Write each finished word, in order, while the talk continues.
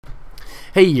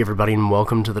Hey everybody, and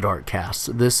welcome to the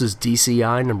Darkcast. This is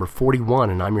DCI number 41,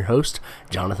 and I'm your host,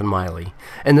 Jonathan Miley.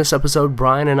 In this episode,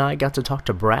 Brian and I got to talk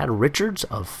to Brad Richards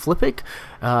of Flippic,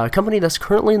 a company that's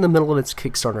currently in the middle of its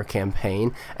Kickstarter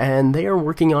campaign, and they are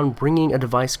working on bringing a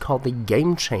device called the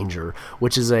Game Changer,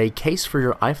 which is a case for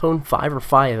your iPhone 5 or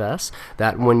 5S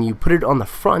that, when you put it on the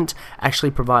front,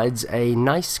 actually provides a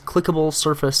nice clickable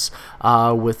surface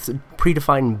with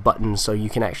predefined buttons, so you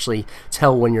can actually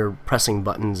tell when you're pressing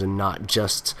buttons and not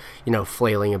just,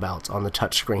 flailing about on the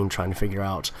touchscreen trying to figure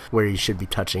out where you should be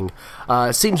touching.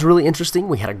 It seems really interesting.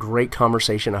 We had a great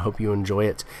conversation. I hope you enjoy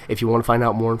it. If you want to find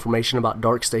out more information about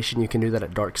DarkStation, you can do that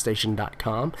at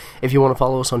darkstation.com. If you want to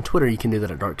follow us on Twitter, you can do that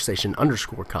at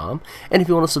darkstation_com. And if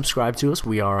you want to subscribe to us,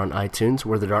 we are on iTunes.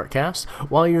 We're the Darkcast.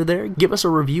 While you're there, give us a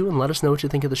review and let us know what you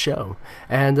think of the show.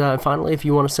 And finally, if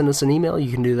you want to send us an email,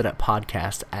 you can do that at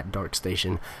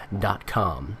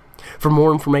podcast@darkstation.com. For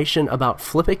more information about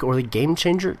Flippic or the Game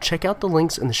Changer, check out the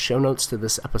links in the show notes to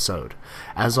this episode.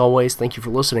 As always, thank you for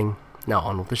listening. Now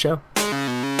on with the show.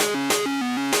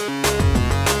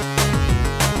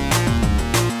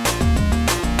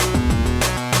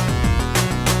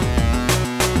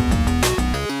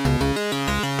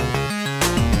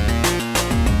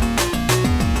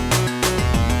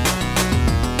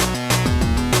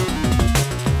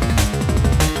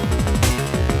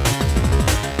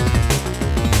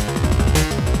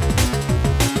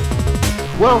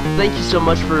 Well, thank you so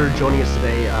much for joining us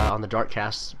today on the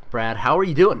Darkcast. Brad, how are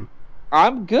you doing?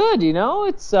 I'm good,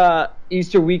 It's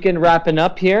Easter weekend wrapping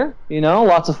up here,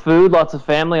 Lots of food, lots of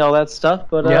family, all that stuff,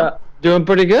 but doing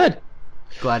pretty good.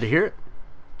 Glad to hear it.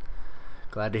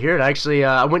 Actually,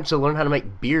 I went to learn how to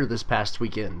make beer this past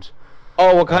weekend.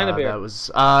 Oh, what kind of beer? It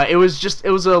was a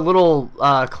little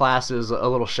class, it was a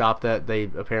little shop that they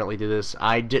apparently do this.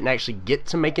 I didn't actually get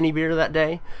to make any beer that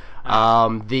day.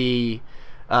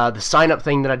 The sign-up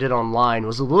thing that I did online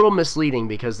was a little misleading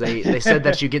because they said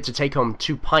that you get to take home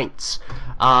 2 pints.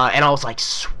 And I was like,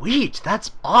 sweet,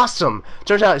 that's awesome.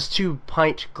 Turns out it's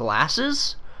 2-pint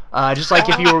glasses. Just like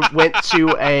if you went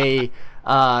to a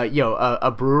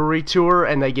brewery tour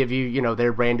and they give you,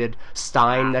 their branded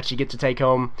Stein that you get to take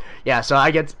home. Yeah, so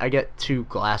I get 2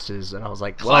 glasses, and I was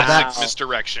like, well, classic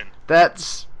misdirection.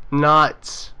 That's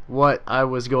not what I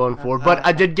was going for, but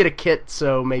I did get a kit,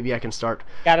 so maybe I can start.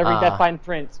 Gotta read that fine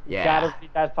print. Yeah. Gotta read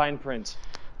that fine print.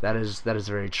 That is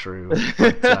very true.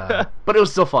 But it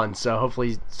was still fun, so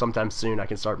hopefully sometime soon I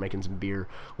can start making some beer.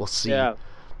 We'll see. Yeah,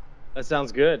 that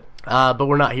sounds good. But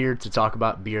we're not here to talk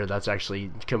about beer. That's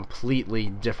actually completely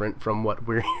different from what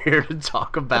we're here to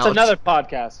talk about. It's another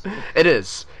podcast. It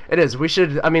is. We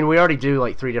should, we already do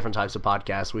like 3 different types of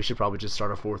podcasts. We should probably just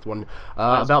start a 4th one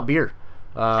about beer.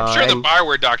 I'm sure the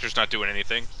Bioware doctor's not doing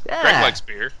anything. Yeah, Greg likes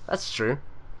beer. That's true.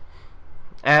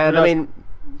 And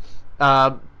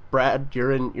Brad,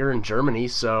 you're in Germany,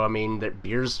 so the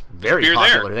beer's very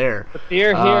popular there. The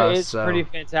beer here is pretty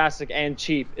fantastic and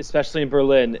cheap, especially in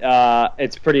Berlin.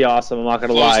 It's pretty awesome. I'm not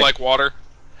gonna lie. Flows like water.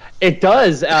 It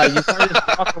does. You kind of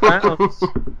just walk around.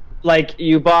 Like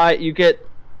you get.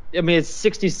 It's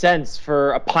 60 cents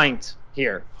for a pint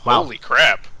here. Wow. Holy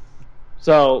crap!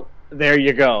 So. There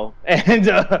you go. And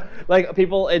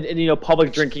people, and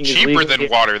public drinking is cheaper legal than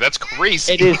water. That's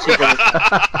crazy. It is cheaper.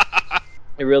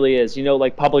 It really is.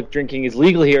 Public drinking is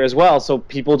legal here as well, so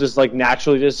people just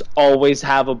naturally just always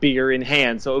have a beer in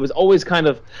hand. So it was always kind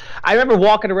of. I remember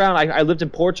walking around. I lived in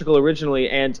Portugal originally,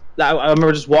 and I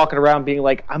remember just walking around being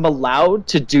like, I'm allowed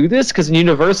to do this? Because in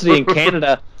university in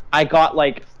Canada, I got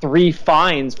 3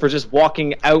 fines for just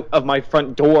walking out of my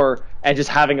front door and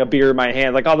just having a beer in my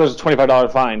hand. There's a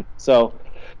 $25 fine. So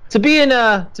to be in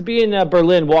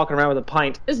Berlin walking around with a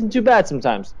pint isn't too bad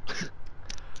sometimes.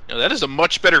 That is a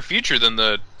much better future than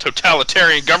the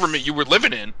totalitarian government you were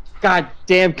living in. God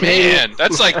damn Canadian. Man,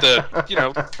 that's like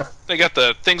they got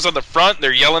the things on the front,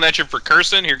 they're yelling at you for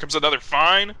cursing, here comes another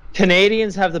fine.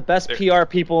 Canadians have the best PR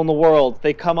people in the world.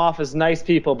 They come off as nice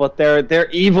people, but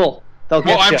they're evil.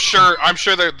 I'm sure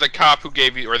the cop who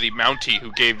gave you, or the Mountie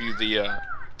who gave you the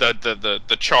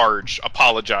charge,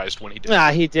 apologized when he did.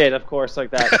 Nah, he did, of course, like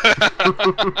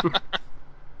that.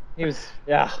 He was,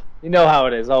 you know how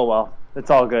it is. Oh well,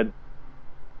 it's all good.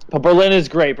 But Berlin is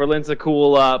great. Berlin's a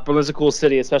cool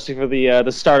city, especially for the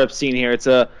startup scene here. It's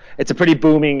a pretty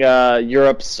booming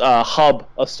Europe's hub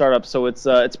of startups, so it's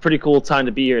a pretty cool time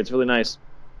to be here. It's really nice.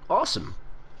 Awesome.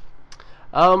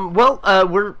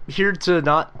 We're here to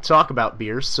not talk about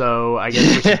beer, so I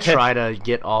guess we should try to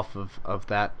get off of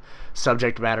that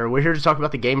subject matter. We're here to talk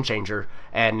about the Game Changer,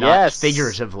 and not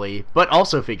figuratively, but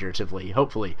also figuratively,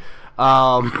 hopefully.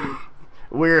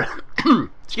 We're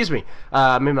excuse me,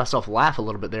 I made myself laugh a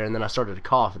little bit there, and then I started to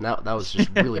cough, and that was just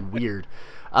really weird.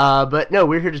 But no,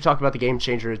 we're here to talk about the Game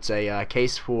Changer. It's a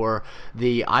case for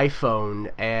the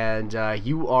iPhone, and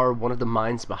you are one of the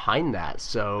minds behind that.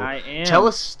 So I am. Tell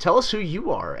us who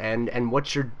you are and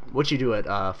what you do at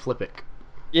Flippic.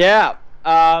 Yeah.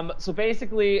 So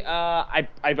basically, I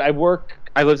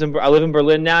live in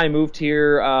Berlin now. I moved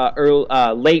here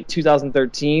late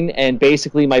 2013, and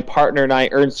basically my partner and I,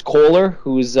 Ernst Kohler,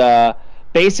 who's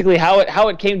basically how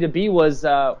it came to be was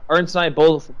Ernst and I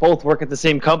both work at the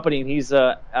same company, and he's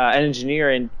an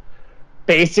engineer, and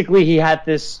basically he had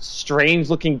this strange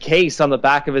looking case on the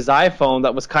back of his iPhone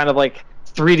that was kind of like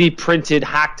 3D printed,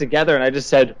 hacked together, and I just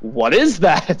said, "What is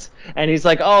that?" And he's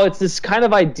like, "Oh, it's this kind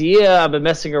of idea I've been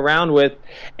messing around with."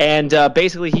 And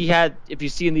basically, he had, if you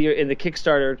see in the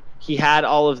Kickstarter, he had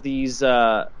all of these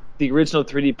the original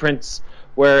 3D prints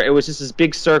where it was just this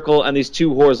big circle and these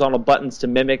two horizontal buttons to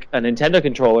mimic a Nintendo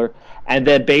controller. And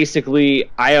then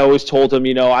basically, I always told him,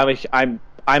 I'm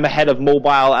a head of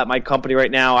mobile at my company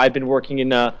right now. I've been working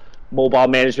in mobile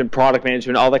management, product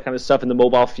management, all that kind of stuff in the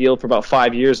mobile field for about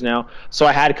 5 years now. So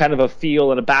I had kind of a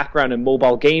feel and a background in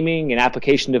mobile gaming and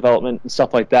application development and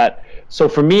stuff like that. So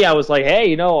for me, I was like,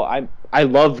 hey, I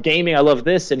love gaming, I love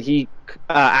this. And he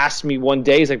asked me one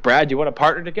day, he's like, Brad, do you want to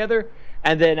partner together?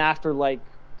 And then after like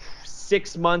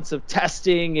 6 months of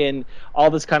testing and all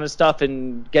this kind of stuff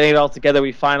and getting it all together,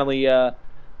 we finally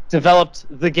developed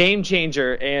the Game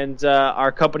Changer, and our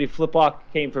company Flipbox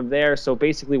came from there. So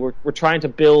basically, we're trying to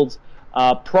build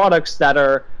products that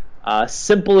are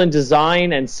simple in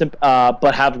design and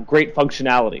but have great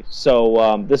functionality.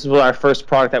 So this is our first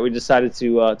product that we decided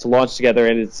to launch together,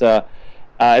 and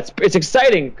it's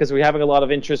exciting because we're having a lot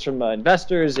of interest from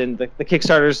investors, and the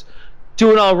Kickstarter's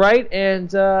doing all right, and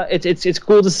it's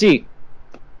cool to see.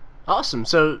 Awesome.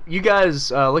 So you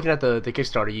guys, looking at the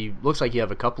Kickstarter, looks like you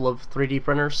have a couple of 3D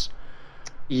printers.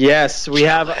 Yes, we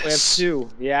have two.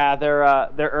 Yeah,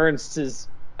 they're Ernst's.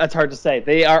 That's hard to say.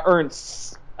 They are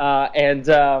Ernst's,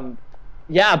 and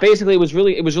basically it was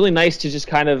really nice to just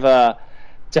kind of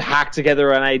to hack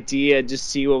together an idea, just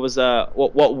see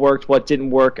what worked, what didn't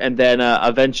work, and then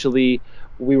eventually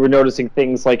we were noticing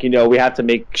things like, we have to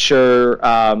make sure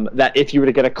that if you were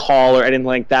to get a call or anything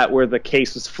like that where the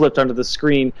case was flipped onto the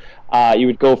screen, you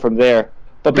would go from there.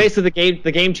 But basically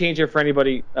the game changer for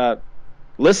anybody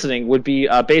listening would be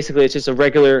basically it's just a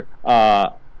regular,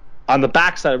 on the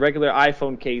backside, a regular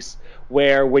iPhone case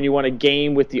where when you want to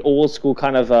game with the old school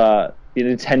kind of the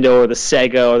Nintendo or the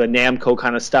Sega or the Namco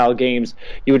kind of style games,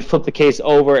 you would flip the case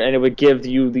over and it would give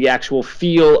you the actual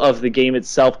feel of the game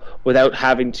itself without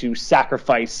having to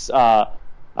sacrifice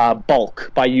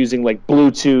bulk by using like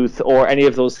Bluetooth or any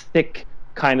of those thick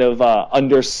kind of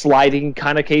under sliding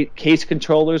kind of case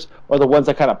controllers, or the ones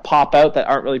that kind of pop out that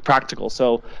aren't really practical.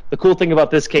 So the cool thing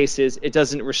about this case is it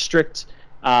doesn't restrict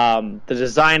the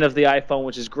design of the iPhone,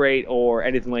 which is great, or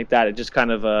anything like that. It just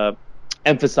kind of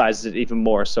emphasizes it even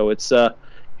more. So it's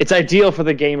ideal for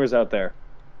the gamers out there.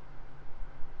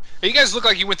 You guys look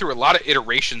like you went through a lot of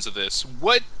iterations of this.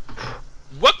 What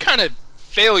kind of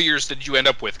failures did you end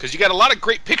up with? Because you got a lot of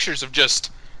great pictures of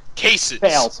just cases.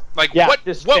 Fails. Like yeah, what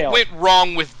fails. went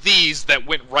wrong with these that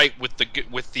went right with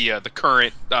the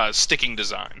current sticking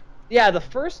design? Yeah, the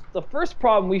first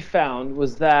problem we found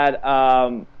was that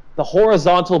the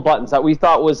horizontal buttons that we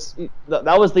thought was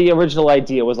the original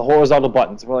idea, was the horizontal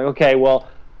buttons. We're like, okay, well,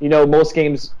 most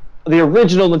games, the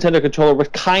original Nintendo controller was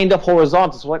kind of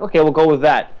horizontal, so we're like, okay, we'll go with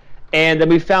that. And then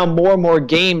we found more and more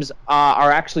games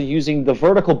are actually using the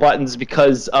vertical buttons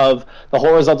because of the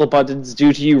horizontal buttons,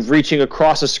 due to you reaching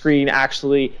across a screen,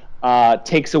 actually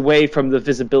takes away from the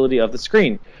visibility of the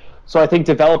screen. So I think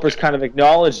developers kind of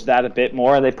acknowledged that a bit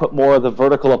more, and they put more of the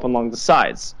vertical up along the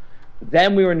sides.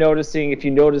 Then we were noticing, if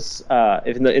you notice,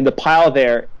 in the pile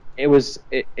there,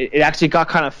 it actually got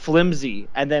kind of flimsy,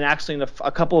 and then actually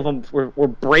a couple of them were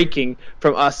breaking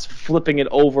from us flipping it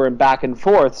over and back and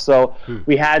forth. So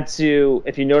we had to,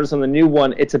 if you notice on the new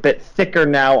one, it's a bit thicker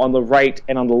now on the right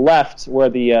and on the left, where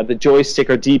the joystick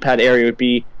or D-pad area would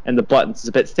be, and the buttons is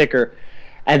a bit thicker.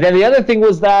 And then the other thing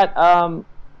was that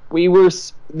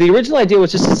the original idea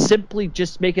was just to simply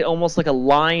just make it almost like a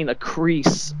line, a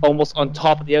crease, almost on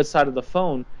top of the outside of the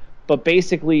phone. But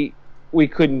basically, we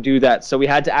couldn't do that. So we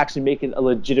had to actually make it a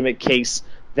legitimate case.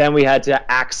 Then we had to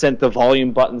accent the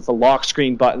volume buttons, the lock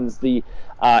screen buttons, the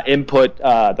input,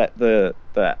 the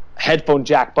headphone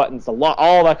jack buttons,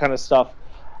 all that kind of stuff.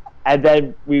 And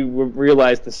then we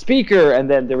realized the speaker, and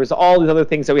then there was all these other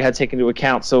things that we had to take into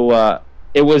account. So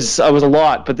it was a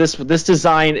lot, but this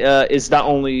design is not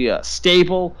only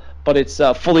stable, but it's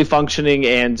fully functioning,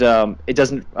 and it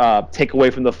doesn't take away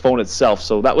from the phone itself.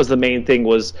 So that was the main thing,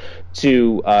 was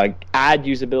to add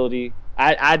usability,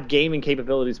 add gaming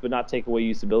capabilities, but not take away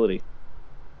usability.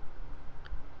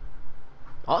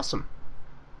 Awesome.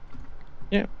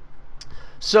 Yeah.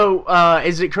 So,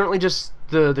 is it currently just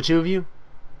the two of you?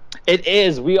 It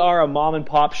is. We are a mom and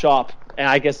pop shop, and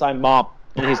I guess I'm mom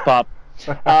and he's pop.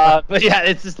 But yeah,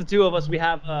 it's just the two of us. We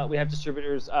have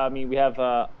distributors. I mean, we have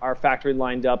our factory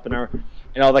lined up and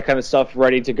all that kind of stuff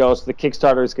ready to go. So the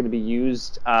Kickstarter is going to be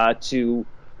used to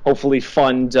hopefully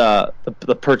fund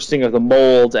the purchasing of the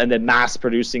mold, and then mass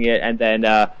producing it, and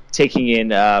then taking in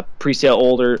pre-sale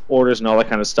orders and all that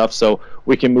kind of stuff, so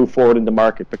we can move forward in the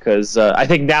market. Because I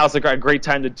think now is a great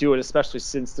time to do it, especially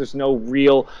since there's no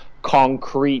real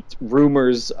concrete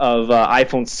rumors of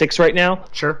iPhone 6 right now.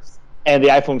 Sure. And the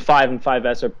iPhone 5 and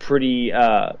 5S are pretty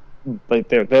like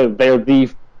they're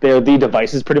the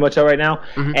devices pretty much out right now.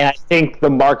 Mm-hmm. And I think the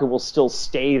market will still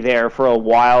stay there for a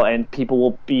while, and people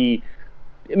will be.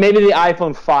 Maybe the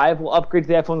iPhone 5 will upgrade to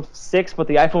the iPhone 6, but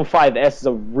the iPhone 5S is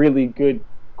a really good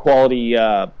quality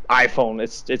iPhone.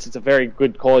 It's a very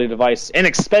good quality device, and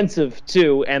expensive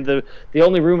too. And the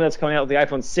only rumor that's coming out with the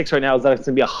iPhone 6 right now is that it's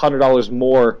going to be $100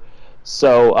 more.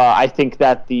 So I think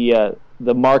that the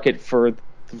market for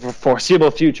the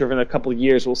foreseeable future in a couple of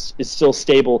years is still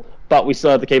stable, but we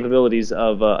still have the capabilities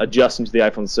of adjusting to the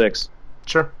iPhone 6.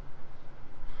 Sure.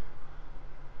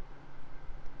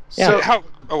 So how?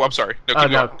 Oh, I'm sorry. No,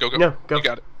 no. Go. No, go. You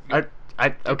got it.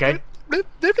 Okay.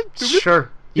 Sure.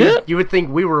 Yeah. You would think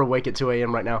we were awake at 2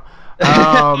 a.m. right now.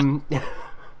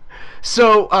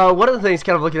 So one of the things,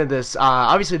 kind of looking at this,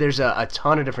 obviously there's a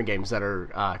ton of different games that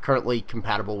are currently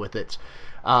compatible with it.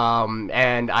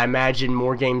 And I imagine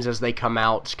more games as they come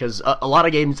out, because a lot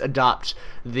of games adopt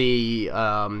the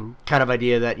kind of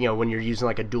idea that, when you're using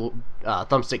like a dual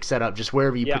thumbstick setup, just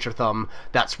wherever you put your thumb,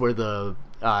 that's where the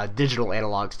digital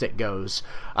analog stick goes.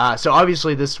 So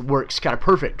obviously this works kind of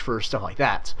perfect for stuff like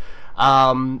that.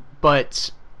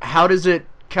 But how does it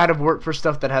kind of work for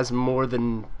stuff that has more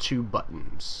than 2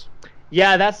 buttons?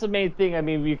 Yeah, that's the main thing. I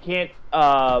mean, you can't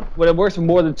when it works with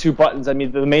more than 2 buttons. I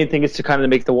mean, the main thing is to kind of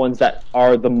make the ones that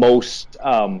are the most.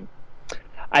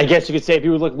 I guess you could say, if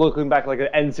you were looking back like an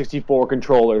N64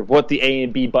 controller, what the A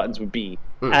and B buttons would be,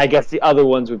 and I guess the other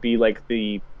ones would be like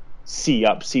the C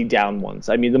up, C down ones.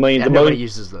 I mean, nobody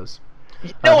uses those.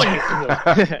 No one uses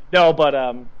those. No, but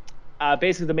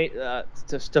basically the main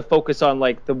to focus on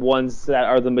like the ones that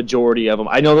are the majority of them.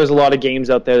 I know there's a lot of games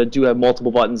out there that do have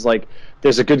multiple buttons. Like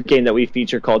there's a good game that we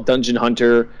feature called Dungeon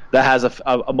Hunter that has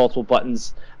a multiple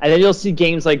buttons, and then you'll see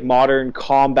games like Modern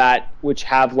Combat which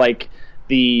have like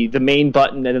the main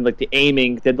button, and then like the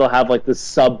aiming, then they'll have like the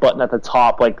sub button at the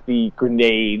top, like the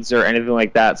grenades or anything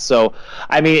like that. So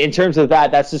I mean, in terms of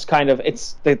that, that's just kind of,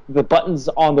 it's the buttons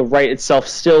on the right itself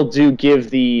still do give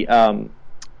the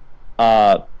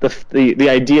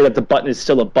idea that the button is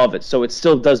still above it, so it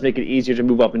still does make it easier to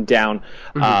move up and down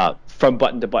from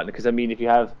button to button. Because I mean, if you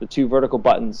have the 2 vertical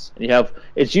buttons, and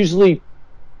it's usually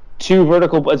 2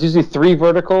 vertical, it's usually 3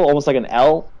 vertical, almost like an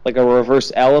L, like a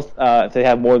reverse L, if they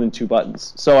have more than 2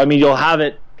 buttons. So I mean, you'll have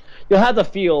the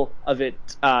feel of it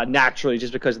naturally,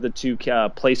 just because of the 2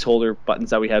 placeholder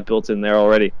buttons that we have built in there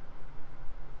already.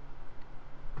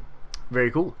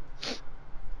 Very cool.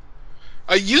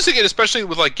 Using it, especially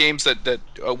with like games that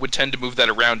would tend to move that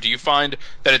around, do you find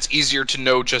that it's easier to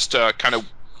know just kind of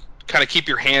keep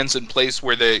your hands in place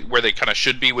where they kind of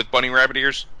should be with bunny rabbit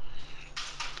ears?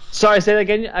 Sorry, say that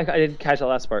again. I didn't catch the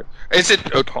last part. Is it?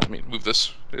 Oh, let me move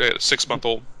this. I got a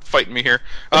 6-month-old fighting me here.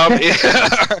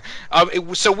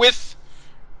 So with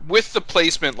the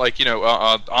placement, like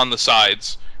on the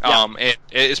sides, and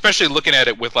especially looking at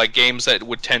it with like games that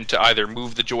would tend to either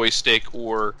move the joystick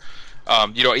or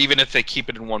even if they keep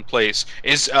it in one place,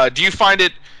 do you find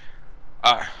it?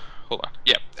 Hold on.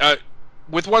 Yeah.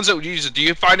 With ones that would use it, do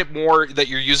you find it more that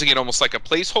you're using it almost like a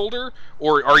placeholder,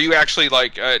 or are you actually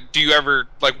like? Do you ever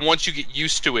like once you get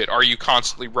used to it, are you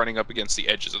constantly running up against the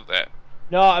edges of that?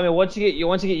 No, I mean once you get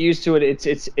used to it,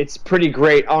 it's pretty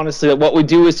great. Honestly, what we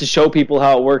do is to show people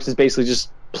how it works is basically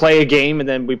just play a game, and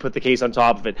then we put the case on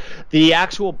top of it. The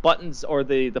actual buttons or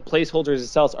the placeholders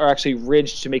themselves are actually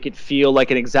ridged to make it feel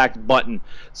like an exact button.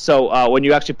 So when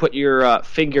you actually put your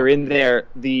finger in there,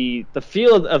 the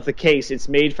feel of the case, it's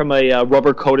made from a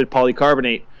rubber coated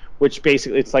polycarbonate, which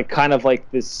basically it's like kind of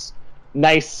like this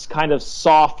nice kind of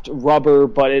soft rubber,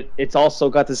 but it's also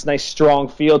got this nice strong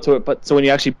feel to it. But so when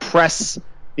you actually press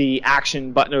the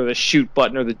action button or the shoot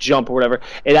button or the jump or whatever,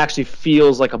 it actually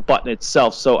feels like a button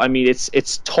itself. So I mean,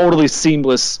 it's totally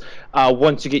seamless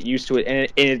once you get used to it,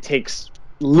 and it takes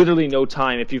literally no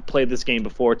time if you've played this game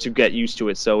before to get used to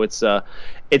it. So it's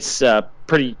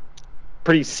pretty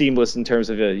seamless in terms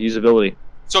of usability.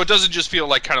 So it doesn't just feel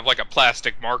like kind of like a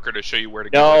plastic marker to show you where to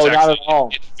go. No, not at all.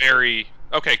 It's very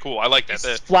okay. Cool. I like that.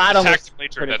 It's flat on tactile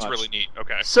nature. That's really neat.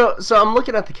 Okay. So I'm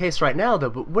looking at the case right now though,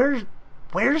 but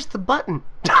where's the button?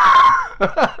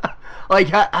 Like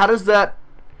how does that?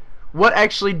 What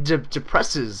actually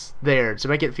depresses there to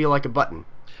make it feel like a button?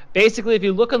 Basically, if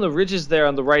you look on the ridges there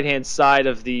on the right-hand side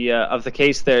of the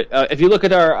case there, if you look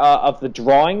at our of the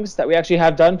drawings that we actually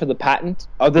have done for the patent,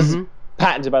 this is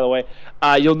patented, by the way,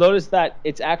 you'll notice that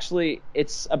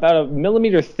it's about a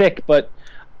millimeter thick, but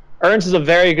Ernst is a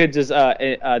very good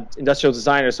industrial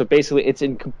designer, so basically it's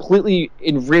completely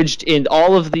enriched in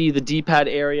all of the D-pad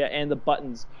area, and the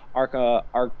buttons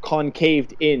are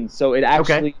concaved in, so it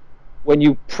actually, when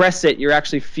you press it, you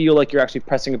actually feel like you're actually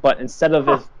pressing a button, instead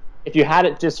of if you had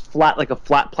it just flat, like a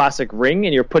flat plastic ring,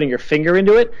 and you're putting your finger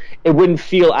into it, it wouldn't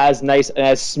feel as nice and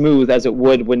as smooth as it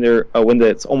would when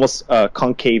it's almost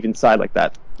concave inside like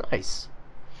that. Nice.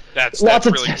 That's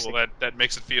really cool. That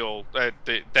makes it feel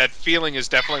that feeling is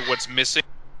definitely what's missing.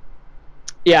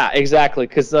 Yeah, exactly.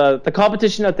 Because the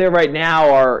competition out there right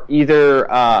now are either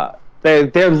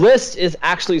their list is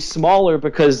actually smaller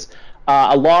because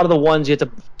a lot of the ones you have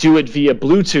to do it via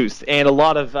Bluetooth, and a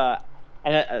lot of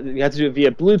you have to do it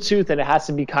via Bluetooth, and it has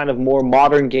to be kind of more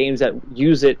modern games that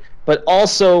use it. But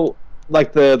also,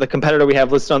 like the competitor we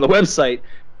have listed on the website,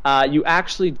 you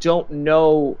actually don't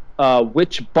know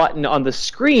which button on the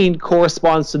screen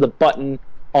corresponds to the button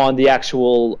on the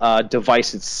actual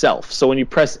device itself. So when you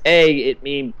press A, it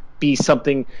may be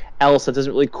something else that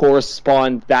doesn't really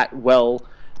correspond that well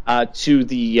to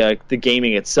the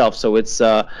gaming itself. So it's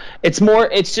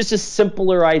just a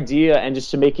simpler idea, and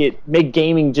just to make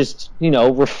gaming just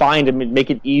refined and make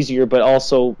it easier, but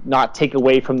also not take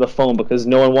away from the phone, because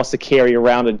no one wants to carry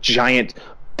around a giant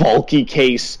bulky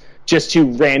case just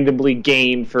to randomly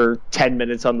game for 10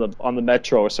 minutes on the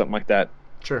metro or something like that.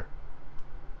 Sure.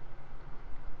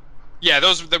 Yeah,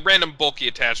 the random bulky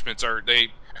attachments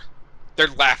they're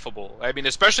laughable. I mean,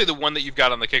 especially the one that you've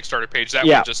got on the Kickstarter page. That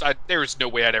one there's no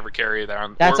way I'd ever carry that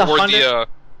on. That's that's 100.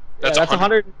 It's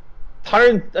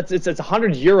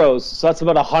 100 euros, so that's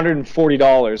about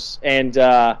 $140,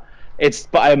 and it's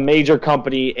by a major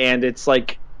company, and it's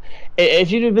like, if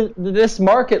this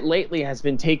market lately has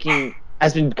been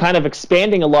kind of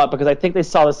expanding a lot, because I think they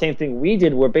saw the same thing we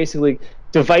did, where basically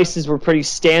devices were pretty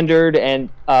standard, and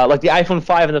like the iPhone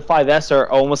 5 and the 5S are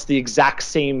almost the exact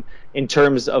same in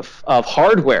terms of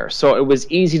hardware, so it was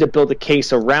easy to build a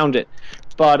case around it.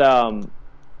 But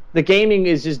the gaming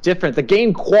is just different. The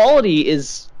game quality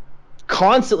is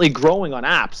constantly growing on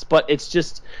apps, but it's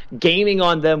just gaming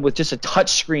on them with just a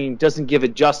touch screen doesn't give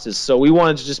it justice. So we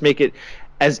wanted to just make it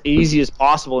as easy as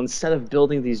possible, instead of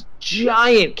building these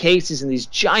giant cases and these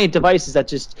giant devices that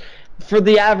just, for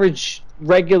the average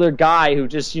regular guy who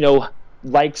just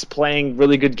likes playing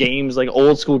really good games, like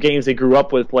old school games they grew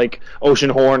up with, like Ocean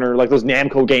Horn or like those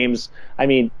Namco games. I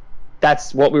mean,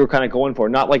 that's what we were kind of going for,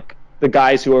 not like the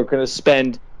guys who are going to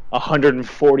spend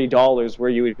 $140 where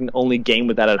you can only game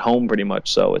with that at home pretty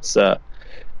much. So it's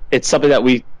something that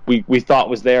we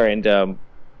thought was there, and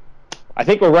I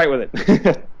think we're right with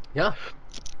it.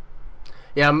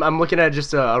 Yeah, I'm looking at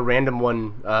just a random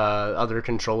one, other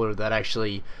controller that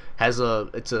actually has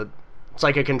it's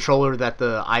like a controller that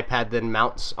the iPad then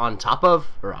mounts on top of,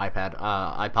 or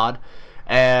iPod,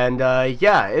 and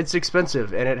it's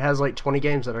expensive, and it has like 20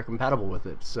 games that are compatible with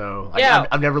it. So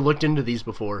I've never looked into these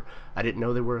before. I didn't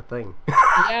know they were a thing.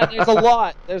 Yeah,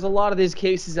 there's a lot of these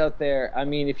cases out there. I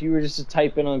mean, if you were just to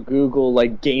type in on Google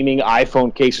like gaming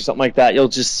iPhone case or something like that, you'll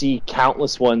just see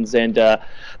countless ones, and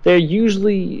they're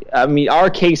usually, I mean, our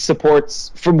case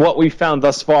supports, from what we've found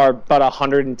thus far, about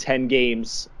 110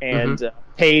 games, and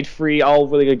paid free, all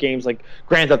really good games, like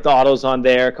Grand Theft Auto's on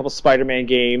there, a couple Spider-Man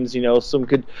games, some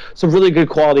really good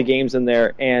quality games in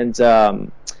there, and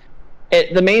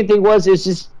the main thing is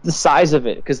just the size of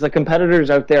it, because the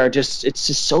competitors out there it's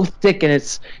just so thick, and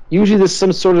it's usually there's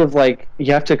some sort of like,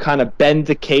 you have to kind of bend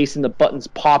the case and the buttons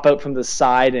pop out from the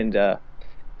side, and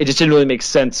it just didn't really make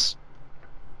sense.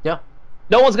 Yeah.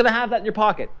 No one's gonna have that in your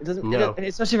pocket. It doesn't. No.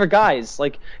 Especially for guys.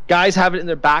 Like, guys have it in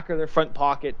their back or their front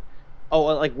pocket. Oh,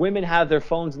 like women have their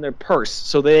phones in their purse,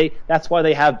 so that's why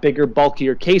they have bigger,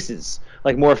 bulkier cases,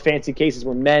 like more fancy cases.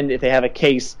 Where men, if they have a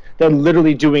case, they're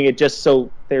literally doing it just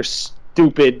so they're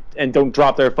stupid and don't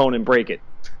drop their phone and break it.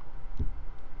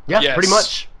 Yeah, yes. Pretty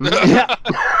much. Yeah.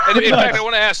 And in fact, I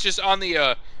want to ask, just on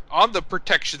the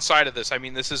protection side of this. I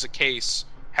mean, this is a case.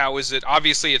 How is it?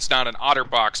 Obviously, it's not an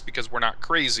OtterBox because we're not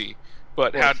crazy.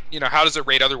 But how does it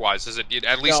rate otherwise? Is it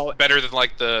at least better than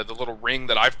like the little ring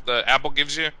that the Apple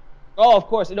gives you? Oh, of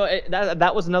course.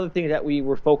 That was another thing that we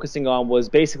were focusing on, was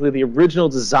basically the original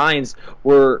designs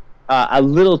were a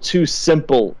little too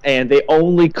simple, and they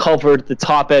only covered the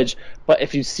top edge. But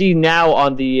if you see now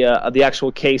on the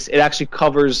actual case, it actually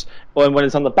covers, when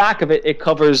it's on the back of it, it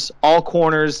covers all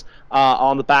corners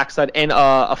on the backside and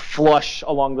a flush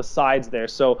along the sides there.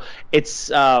 So it's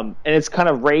and it's kind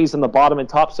of raised on the bottom and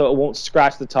top, so it won't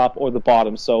scratch the top or the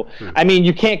bottom. So I mean,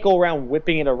 you can't go around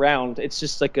whipping it around. It's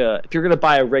just like if you're gonna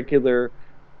buy a regular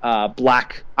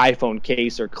black iPhone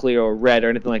case or clear or red or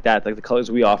anything like that, like the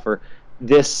colors we offer,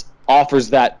 this offers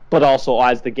that, but also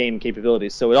adds the game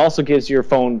capabilities. So it also gives your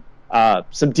phone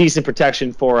some decent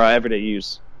protection for everyday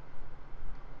use.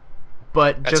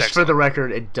 But just for the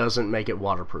record, it doesn't make it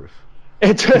waterproof.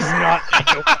 It does not make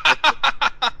it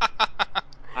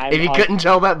waterproof. If you couldn't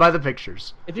tell that by the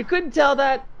pictures. If you couldn't tell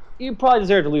that, you probably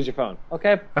deserve to lose your phone.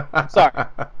 Okay?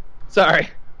 Sorry.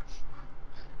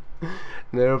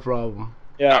 No problem.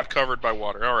 Yeah. Not covered by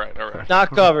water. All right.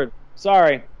 Not covered.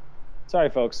 Sorry,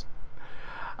 folks.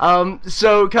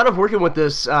 So kind of working with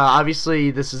this,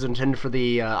 obviously this is intended for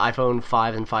the iPhone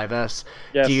 5 and 5S.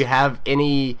 Yes. Do you have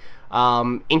any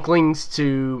inklings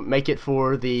to make it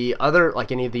for the other,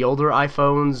 like any of the older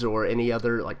iPhones or any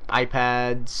other like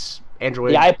iPads,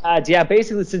 Android? The iPads, yeah.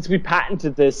 Basically, since we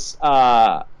patented this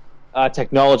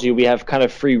technology, we have kind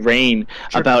of free reign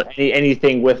about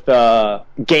anything with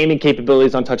gaming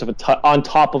capabilities on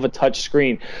top of a touch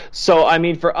screen. So, I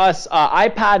mean, for us,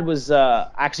 iPad was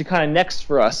actually kind of next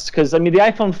for us, because I mean, the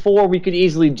iPhone 4 we could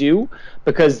easily do,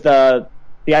 because the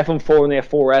iPhone 4 and the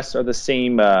 4S are the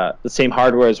same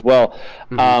hardware as well.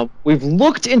 Mm-hmm. We've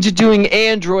looked into doing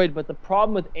Android, but the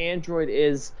problem with Android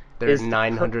is there's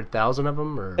 900,000 of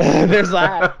them, or there's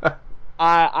that.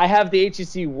 I have the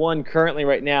HTC One currently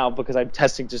right now because I'm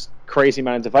testing just crazy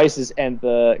amount of devices, and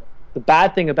the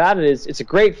bad thing about it is it's a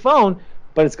great phone,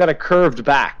 but it's got a curved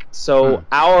back. So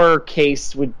our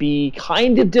case would be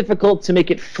kind of difficult to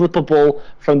make it flippable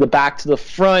from the back to the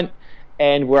front,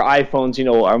 and where iPhones,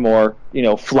 are more,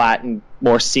 flat and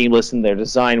more seamless in their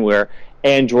design, where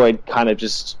Android kind of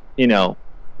just,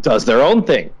 does their own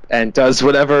thing and does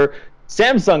whatever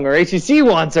Samsung or HTC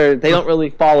wants, or they don't really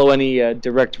follow any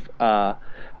direct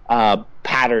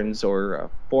patterns or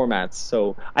formats.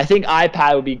 So I think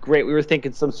iPad would be great. We were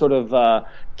thinking some sort of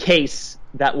case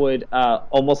that would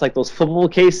almost like those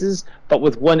flippable cases, but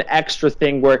with one extra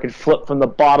thing where it could flip from the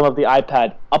bottom of the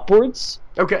iPad upwards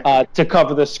to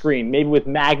cover the screen, maybe with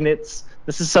magnets.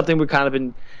 This is something we've kind of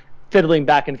been fiddling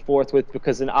back and forth with,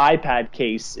 because an iPad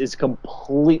case is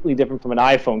completely different from an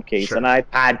iPhone case. Sure. An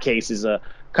iPad case is a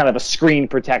kind of a screen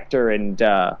protector and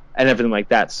everything like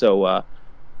that. So,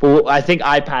 but I think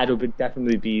iPad would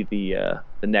definitely be the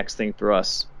next thing for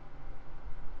us.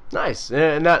 Nice,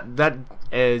 and that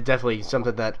is definitely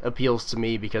something that appeals to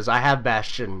me, because I have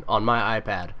Bastion on my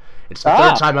iPad. It's the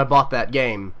third time I bought that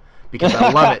game because I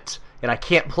love it, and I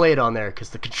can't play it on there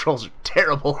because the controls are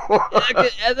terrible.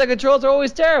 The controls are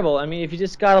always terrible. I mean, if you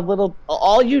just got a little,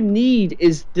 all you need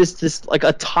is this like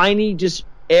a tiny just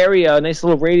area, a nice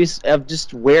little radius of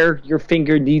just where your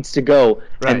finger needs to go,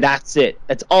 and that's it.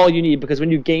 That's all you need, because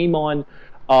when you game on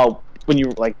when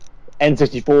you like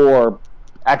N64 or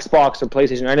Xbox or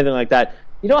PlayStation or anything like that,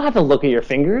 you don't have to look at your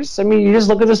fingers. I mean, you just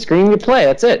look at the screen and you play.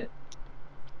 That's it.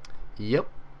 Yep.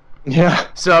 Yeah.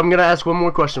 So I'm gonna ask one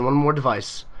more question, one more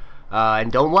device,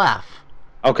 and don't laugh.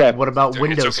 Okay. What about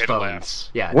Windows okay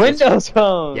phones? Yeah. Windows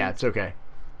phones. Yeah, it's okay.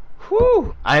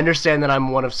 Whew. I understand that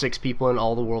I'm one of 6 people in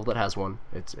all the world that has one.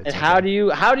 It's and how do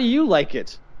you like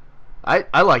it?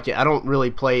 I like it. I don't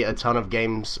really play a ton of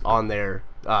games on there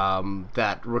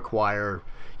that require,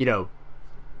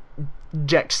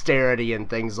 dexterity and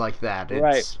things like that.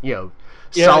 It's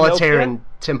Solitaire and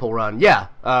Temple Run. Yeah.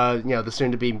 The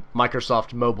soon to be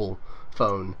Microsoft mobile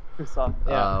phone. Microsoft,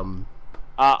 yeah.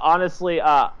 Honestly,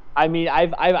 I mean,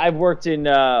 I've worked in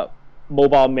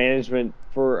mobile management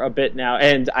for a bit now,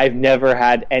 and I've never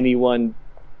had anyone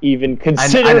even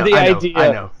consider the idea.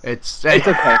 I know. It's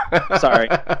okay. Sorry.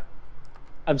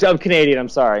 I'm Canadian. I'm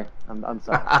sorry. I'm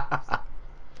sorry.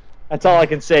 That's all I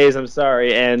can say is I'm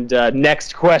sorry. And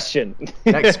next question.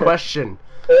 Next question.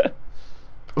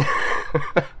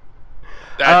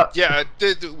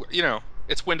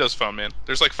 It's Windows Phone, man.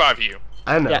 There's like 5 of you.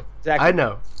 I know. Yeah, exactly. I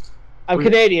know. I'm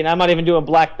Canadian. I'm not even doing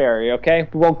BlackBerry, okay?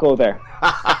 We won't go there.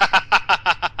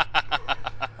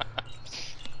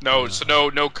 No, so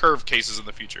no curved cases in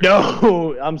the future.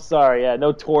 No, I'm sorry. Yeah,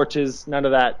 no torches, none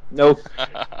of that. No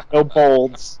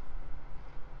bolds.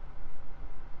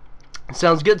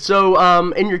 Sounds good.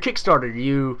 So, in your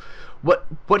Kickstarter,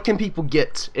 what can people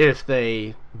get if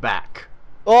they back?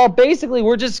 Well, basically,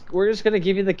 we're just going to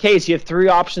give you the case. You have 3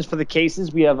 options for the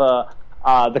cases. We have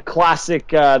the classic,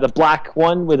 the black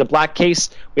one with a black case.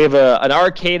 We have an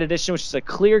arcade edition, which is a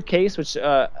clear case, which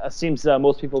seems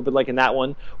most people have been liking that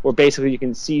one, where basically you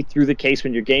can see through the case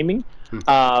when you're gaming.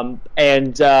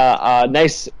 And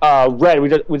nice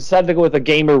red. We decided to go with a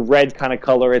gamer red kind of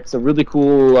color. It's a really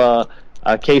cool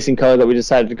casing color that we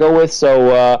decided to go with.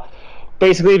 So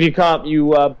basically, if you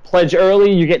pledge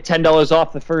early, you get $10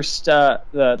 off the first.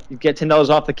 You get $10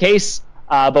 off the case.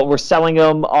 But we're selling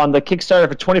them on the Kickstarter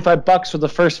for $25 for the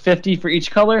first 50 for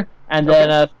each color, and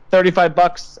then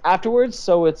 $35 afterwards.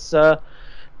 So it's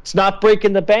not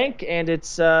breaking the bank, and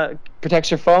it's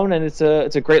protects your phone, and it's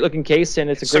a great looking case, and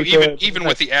it's a great. So even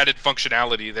with the added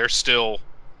functionality, they're still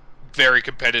very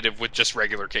competitive with just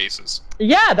regular cases.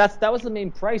 Yeah, that was the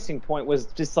main pricing point, was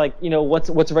just like, what's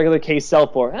a regular case sell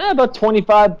for? About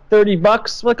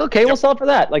 $25-$30. Like, okay, we'll sell it for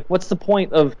that. Like, what's the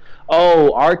point of,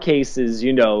 our cases,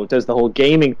 does the whole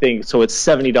gaming thing, so it's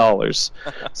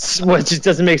 $70. Which just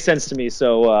doesn't make sense to me.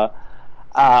 So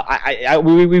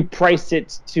we priced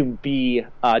it to be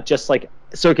just like,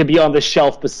 so it could be on the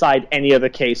shelf beside any other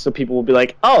case, so people will be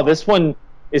like, oh, this one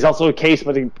is also a case,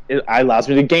 but it allows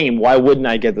me to game. Why wouldn't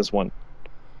I get this one?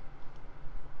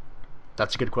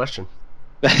 That's a good question.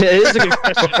 It is a good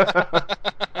question.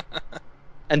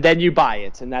 And then you buy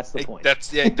it, and that's the point.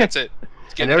 That's it.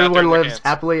 And everyone lives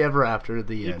happily ever after at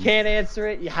the end. You can't answer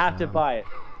it. You have to buy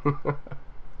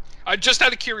it. Just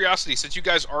out of curiosity, since you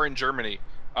guys are in Germany,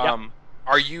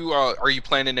 are you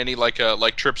planning any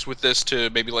like trips with this to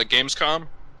maybe like Gamescom?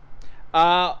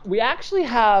 We actually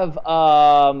have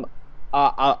a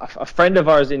friend of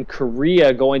ours in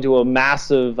Korea going to a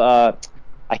massive, I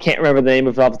can't remember the name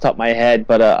of it off the top of my head,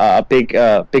 but a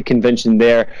big convention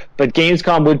there. But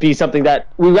Gamescom would be something that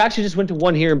we actually just went to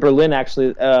one here in Berlin.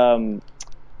 Actually,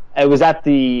 it was at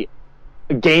the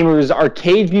Gamers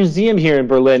Arcade Museum here in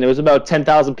Berlin. There was about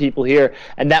 10,000 people here,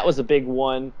 and that was a big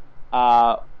one.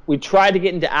 We tried to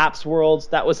get into Apps Worlds.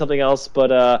 That was something else, but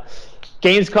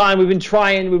Gamescom,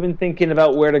 we've been thinking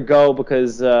about where to go,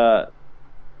 because the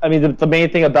main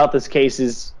thing about this case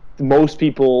is most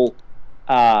people,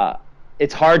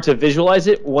 it's hard to visualize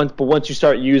it, but once you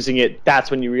start using it,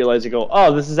 that's when you realize, you go,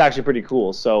 oh, this is actually pretty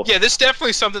cool. So yeah, this is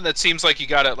definitely something that seems like you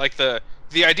gotta, like, the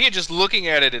idea, just looking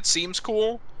at it seems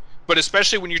cool, but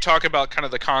especially when you talk about kind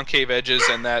of the concave edges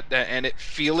and that and it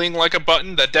feeling like a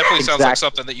button, that definitely sounds like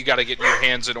something that you got to get in your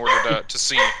hands in order to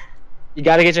see. You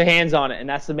got to get your hands on it, and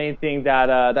that's the main thing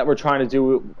that we're trying to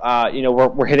do.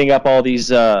 We're hitting up all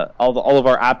these all of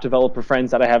our app developer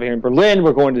friends that I have here in Berlin.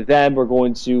 We're going to them. We're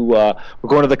going to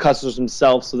the customers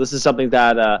themselves. So this is something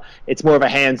that it's more of a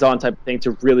hands-on type of thing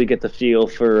to really get the feel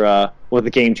for what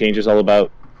the Game Changer is all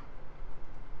about.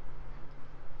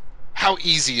 How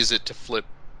easy is it to flip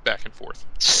back and forth?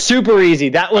 Super easy.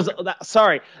 That was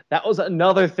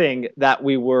another thing that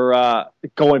we were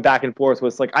going back and forth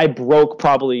with. Like, I broke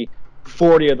probably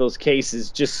 40 of those cases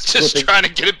just trying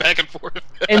to get it back and forth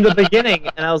in the beginning,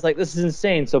 and I was like, this is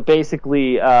insane. So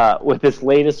basically, with this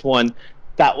latest one,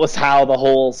 that was how the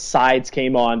whole sides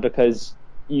came on, because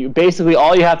you basically,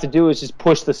 all you have to do is just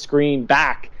push the screen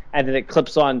back, and then it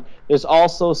clips on. There's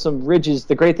also some ridges.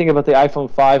 The great thing about the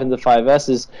iPhone 5 and the 5S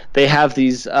is they have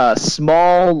these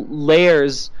small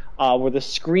layers where the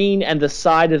screen and the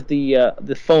side of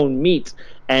the phone meet,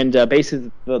 and basically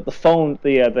the phone,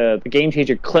 the Game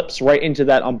Changer clips right into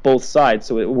that on both sides,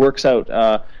 so it works out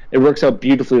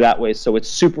beautifully that way. So it's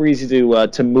super easy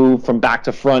to move from back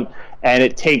to front, and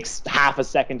it takes half a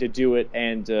second to do it,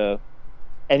 and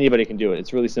anybody can do it.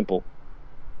 It's really simple.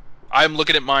 I'm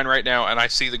looking at mine right now, and I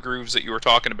see the grooves that you were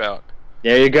talking about.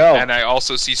 There you go. And I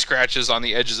also see scratches on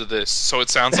the edges of this, so it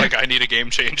sounds like I need a Game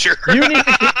Changer. You need.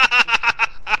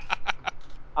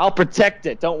 I'll protect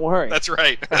it. Don't worry. That's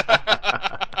right.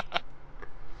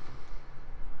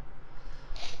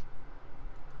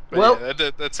 Well,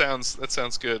 yeah, that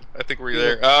sounds good. I think we're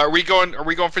there. Are we going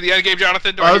for the end game,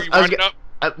 Jonathan? Are you winding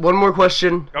up? One more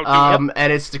question,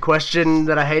 and it's the question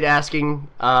that I hate asking.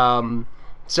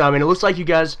 So it looks like you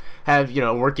guys have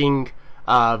a working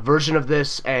version of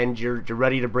this, and you're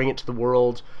ready to bring it to the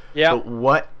world. Yeah.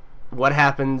 But what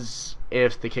happens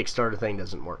if the Kickstarter thing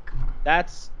doesn't work?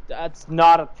 That's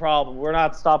not a problem. We're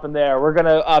not stopping there. We're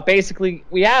gonna basically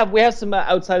we have some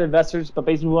outside investors, but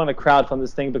basically we want to crowdfund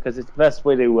this thing because it's the best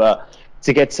way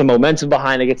to get some momentum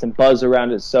behind it, get some buzz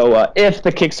around it. So if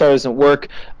the Kickstarter doesn't work,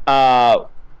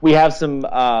 we have some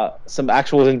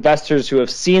actual investors who have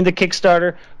seen the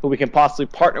Kickstarter who we can possibly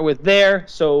partner with there.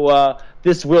 So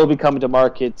this will be coming to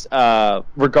market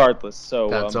regardless. So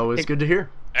That's always good to hear.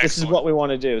 This is what we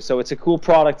want to do. So it's a cool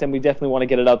product, and we definitely want to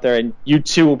get it out there. And you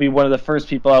two will be one of the first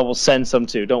people I will send some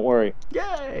to. Don't worry.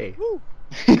 Yay! Woo.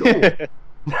 Cool.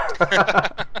 All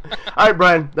right,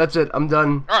 Brian. That's it. I'm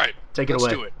done. All right, take it away.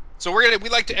 Let's do it. So we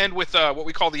like to end with what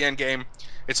we call the end game.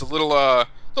 It's a little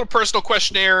personal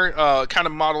questionnaire, kind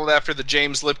of modeled after the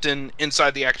James Lipton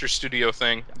Inside the Actors Studio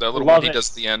thing. The little one he does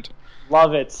at the end.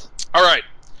 Love it. All right.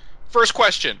 First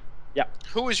question. Yeah.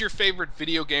 Who is your favorite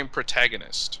video game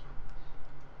protagonist?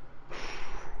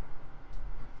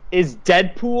 Is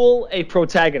Deadpool a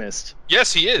protagonist?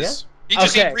 Yes, he is. Yeah.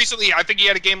 He recently, I think he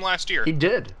had a game last year. He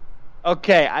did.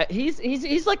 Okay,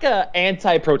 he's like a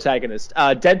anti-protagonist.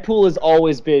 Deadpool has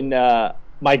always been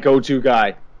my go-to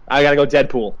guy. I gotta go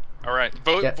Deadpool. All right,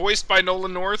 voiced by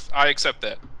Nolan North. I accept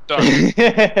that. Done.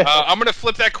 I'm gonna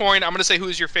flip that coin. I'm gonna say,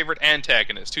 who's your favorite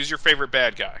antagonist? Who's your favorite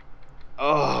bad guy?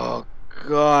 Oh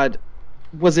God,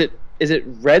 is it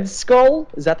Red Skull?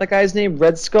 Is that the guy's name?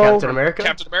 Red Skull? Captain America.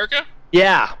 Captain America.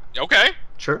 Yeah. Okay.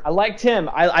 Sure. I liked him.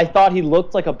 I thought he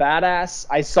looked like a badass.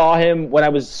 I saw him when I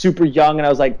was super young, and I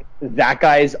was like, that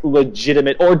guy's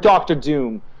legitimate. Or Doctor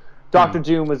Doom. Doctor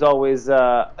Doom was always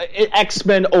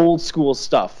X-Men old school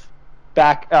stuff.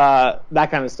 That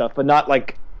kind of stuff, but not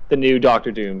like the new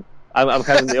Doctor Doom. I'm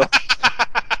kind of new.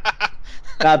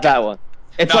 Not that one.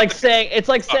 It's like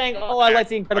saying, oh, I like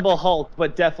the Incredible Hulk,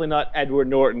 but definitely not Edward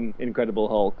Norton Incredible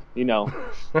Hulk. You know.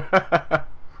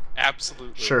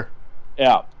 Absolutely. Sure.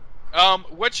 Yeah.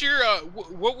 What's your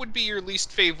what would be your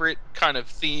least favorite kind of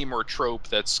theme or trope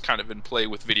that's kind of in play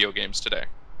with video games today?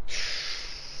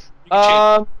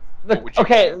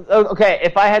 Okay.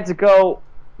 If I had to go,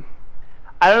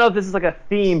 I don't know if this is like a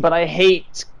theme, but I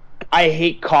hate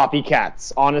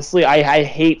copycats. Honestly, I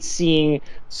hate seeing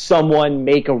someone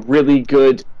make a really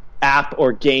good app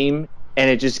or game and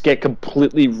it just get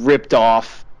completely ripped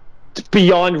off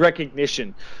beyond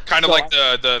recognition. Kind of like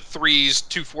the Threes,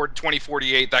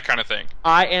 2048, that kind of thing.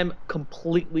 I am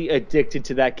completely addicted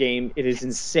to that game. It is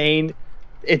insane.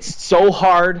 It's so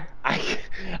hard. I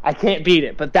can't beat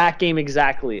it. But that game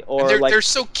exactly. Or they're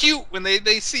so cute when they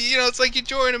see, it's like you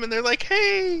join them and they're like,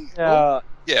 hey. Yeah.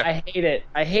 I hate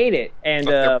it. And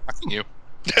they're watching you.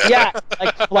 Yeah,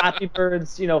 like Flappy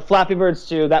Birds. Flappy Birds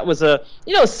 2. That was a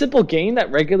simple game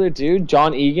that regular dude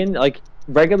John Egan, like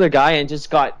regular guy, and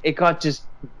it got just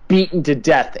beaten to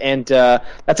death. And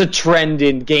that's a trend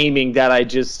in gaming that I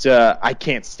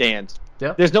can't stand.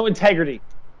 Yeah. There's no integrity.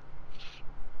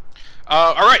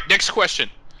 All right, next question.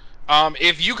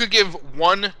 If you could give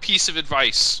one piece of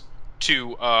advice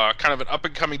to kind of an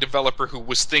up-and-coming developer who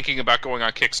was thinking about going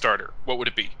on Kickstarter, what would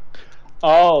it be?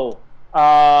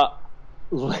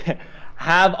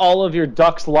 Have all of your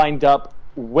ducks lined up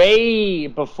way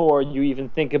before you even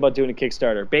think about doing a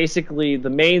Kickstarter. Basically, the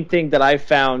main thing that I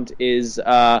found is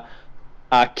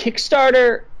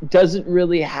Kickstarter doesn't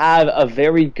really have a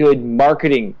very good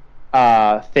marketing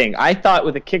thing. I thought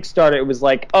with a Kickstarter, it was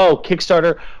like, oh,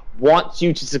 Kickstarter wants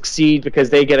you to succeed because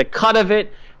they get a cut of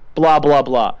it, blah, blah,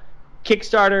 blah.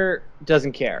 Kickstarter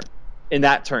doesn't care in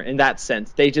that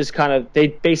sense. They just they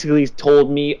basically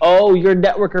told me, oh, your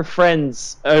networker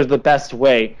friends are the best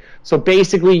way. So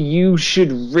basically, you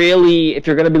should really, if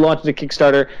you're going to be launching a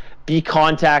Kickstarter, be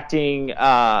contacting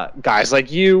guys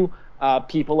like you,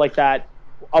 people like that,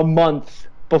 a month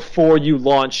before you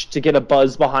launch to get a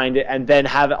buzz behind it, and then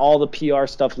have all the PR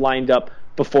stuff lined up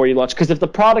before you launch. Because if the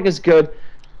product is good,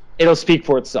 it'll speak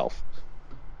for itself.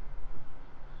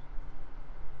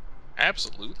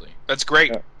 Absolutely. That's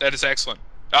great. Yeah. That is excellent.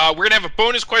 We're going to have a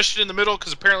bonus question in the middle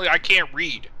because apparently I can't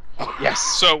read. Yes.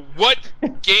 So what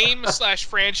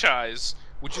game/franchise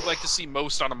would you like to see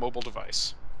most on a mobile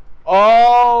device?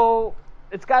 Oh,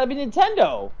 it's got to be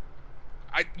Nintendo.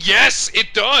 Yes, it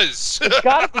does. It's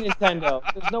got to be Nintendo.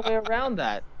 There's no way around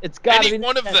that. It's got to be any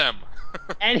one of them.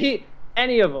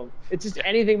 Any of them. It's just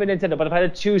anything but Nintendo. But if I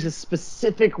had to choose a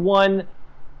specific one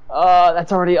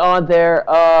that's already on there,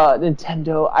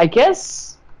 Nintendo, I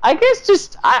guess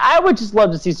just I would just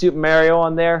love to see Super Mario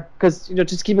on there because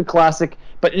just keep it classic.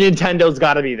 But Nintendo's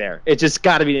got to be there. It just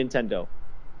got to be Nintendo.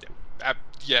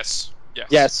 Yes.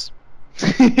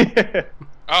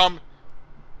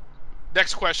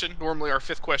 Next question. Normally our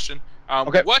fifth question.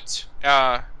 Okay. What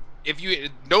if you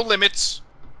no limits?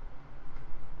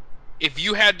 If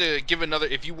you had to give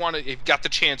if you got the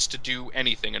chance to do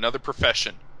anything, another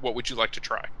profession, what would you like to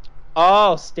try?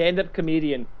 Oh, stand-up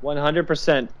comedian,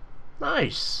 100%.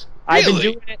 Nice.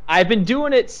 Really? I've been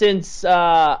doing it since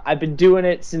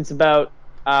about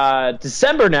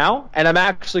December now, and I'm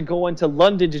actually going to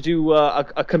London to do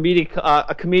a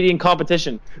comedian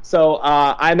competition. So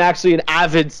I'm actually an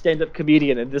avid stand-up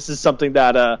comedian, and this is something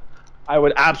that I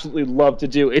would absolutely love to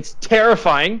do. It's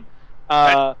terrifying.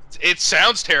 It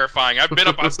sounds terrifying. I've been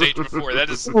up on stage before.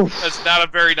 That's not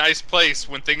a very nice place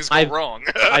when things go wrong.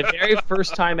 My very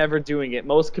first time ever doing it.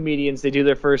 Most comedians, they do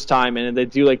their first time, and they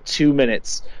do like 2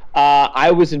 minutes.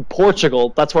 I was in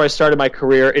Portugal. That's where I started my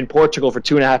career, in Portugal for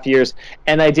 2.5 years.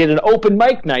 And I did an open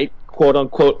mic night,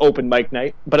 quote-unquote open mic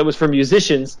night, but it was for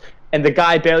musicians. And the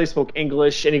guy barely spoke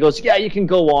English, and he goes, yeah, you can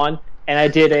go on. And I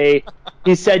did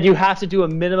he said, you have to do a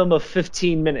minimum of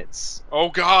 15 minutes. Oh,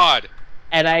 God.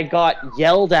 And I got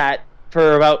yelled at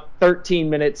for about 13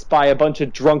 minutes by a bunch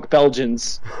of drunk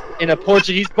Belgians in a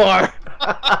Portuguese bar.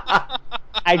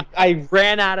 I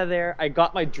ran out of there. I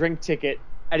got my drink ticket.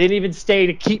 I didn't even stay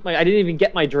to keep I didn't even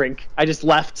get my drink. I just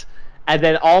left. And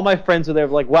then all my friends were there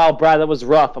like, wow, Brad, that was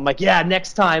rough. I'm like, yeah,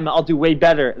 next time I'll do way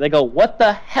better. They go, what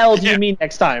the hell do you mean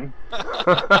next time?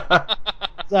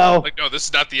 So like, no, this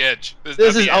is not the edge.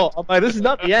 This is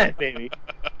not the end, baby.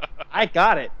 I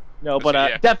got it. No, but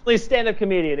definitely stand-up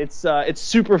comedian. It's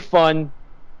super fun.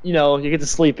 You know, you get to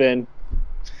sleep in.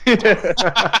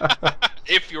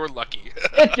 If you're lucky.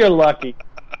 If you're lucky.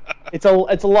 It's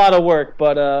a lot of work,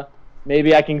 but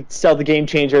maybe I can sell the Game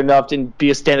Changer enough to be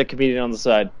a stand-up comedian on the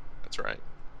side. That's right.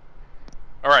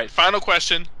 All right, final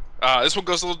question. This one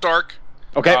goes a little dark.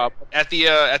 Okay. At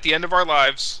the end of our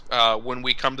lives, when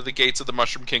we come to the gates of the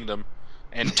Mushroom Kingdom,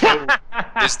 and Toad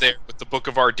is there with the book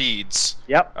of our deeds.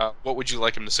 Yep. What would you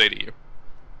like him to say to you?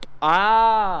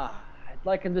 I'd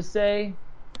like him to say,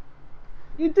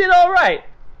 you did all right.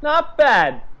 Not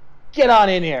bad. Get on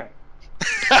in here.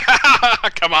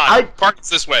 Come on. Park's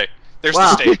this way. There's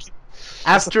the stage.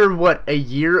 After, a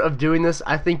year of doing this,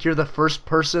 I think you're the first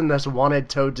person that's wanted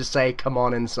Toad to say, come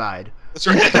on inside. That's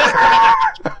right.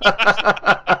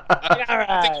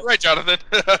 I think you're right, Jonathan.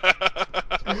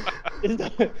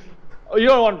 Oh, you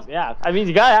don't want to... Yeah, I mean,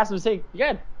 you gotta ask him to say, you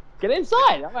gotta get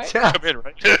inside. All right. Yeah. Come in,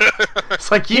 right?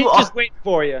 It's like She's just waiting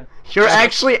for you. You're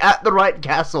actually at the right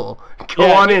castle.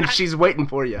 Go on in. She's waiting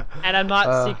for you. And I'm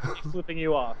not secretly flipping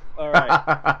you off. All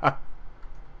right.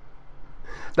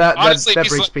 Honestly, that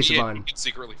brings peace of mind. You can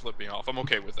secretly flip me off. I'm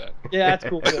okay with that. Yeah, that's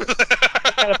cool.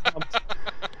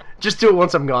 Just do it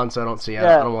once I'm gone, so I don't see it.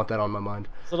 I don't want that on my mind.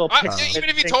 Even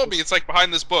if you told me it's like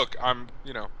behind this book, I'm,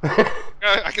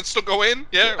 I can still go in.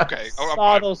 Yeah, okay. I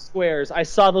saw those squares. I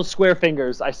saw those square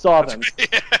fingers. I saw them.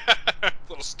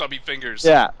 Little stubby fingers.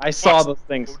 Yeah, I saw those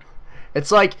things.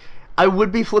 It's like I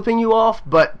would be flipping you off,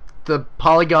 but the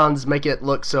polygons make it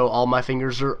look so all my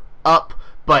fingers are up.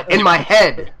 But in my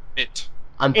head,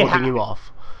 I'm flipping you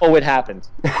off. Oh, it happened.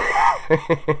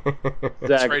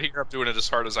 It's right here. I'm doing it as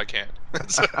hard as I can.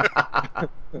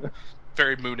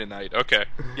 Very Moon and Night. Okay.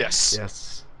 Yes.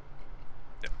 Yes.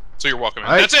 Yeah. So you're welcome.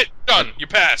 Right. That's it. Done. You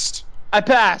passed. I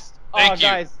passed. Thank you.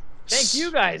 Guys. Thank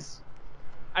you, guys.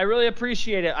 I really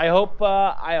appreciate it. I hope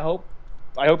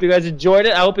you guys enjoyed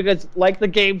it. I hope you guys like the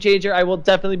Game Changer. I will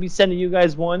definitely be sending you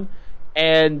guys one,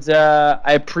 and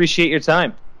I appreciate your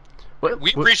time.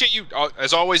 We appreciate you,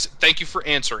 as always. Thank you for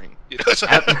answering.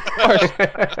 Of course.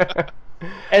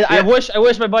 And I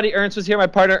wish my buddy Ernst was here, my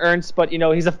partner Ernst, but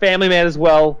he's a family man as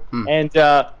well, and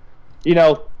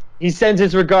he sends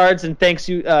his regards and thanks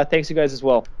you guys as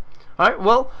well. All right,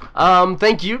 well,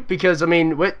 thank you, because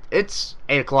it's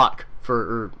 8:00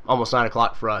 or almost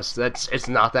 9:00 for us. It's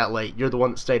not that late. You're the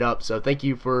one that stayed up, so thank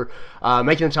you for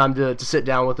making the time to sit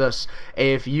down with us.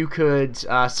 If you could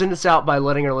send us out by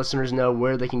letting our listeners know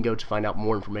where they can go to find out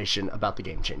more information about the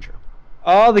Game Changer.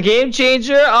 Oh, the Game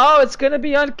Changer. Oh, it's going to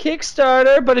be on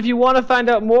Kickstarter, but if you want to find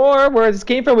out more, where this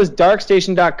came from was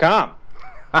darkstation.com.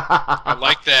 I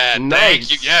like that. Nice.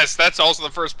 Thank you. Yes, that's also the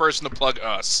first person to plug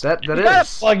us. That You is. gotta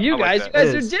plug you guys. Like You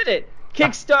guys who did it.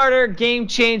 Kickstarter Game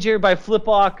Changer by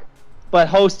Fliplock, but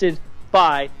hosted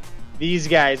by these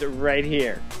guys right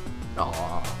here. Aww.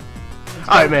 All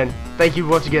right, man. Thank you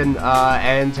once again,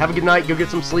 and have a good night. Go get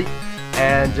some sleep,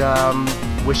 and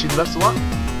wish you the best of luck.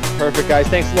 Perfect, guys.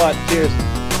 Thanks a lot. Cheers.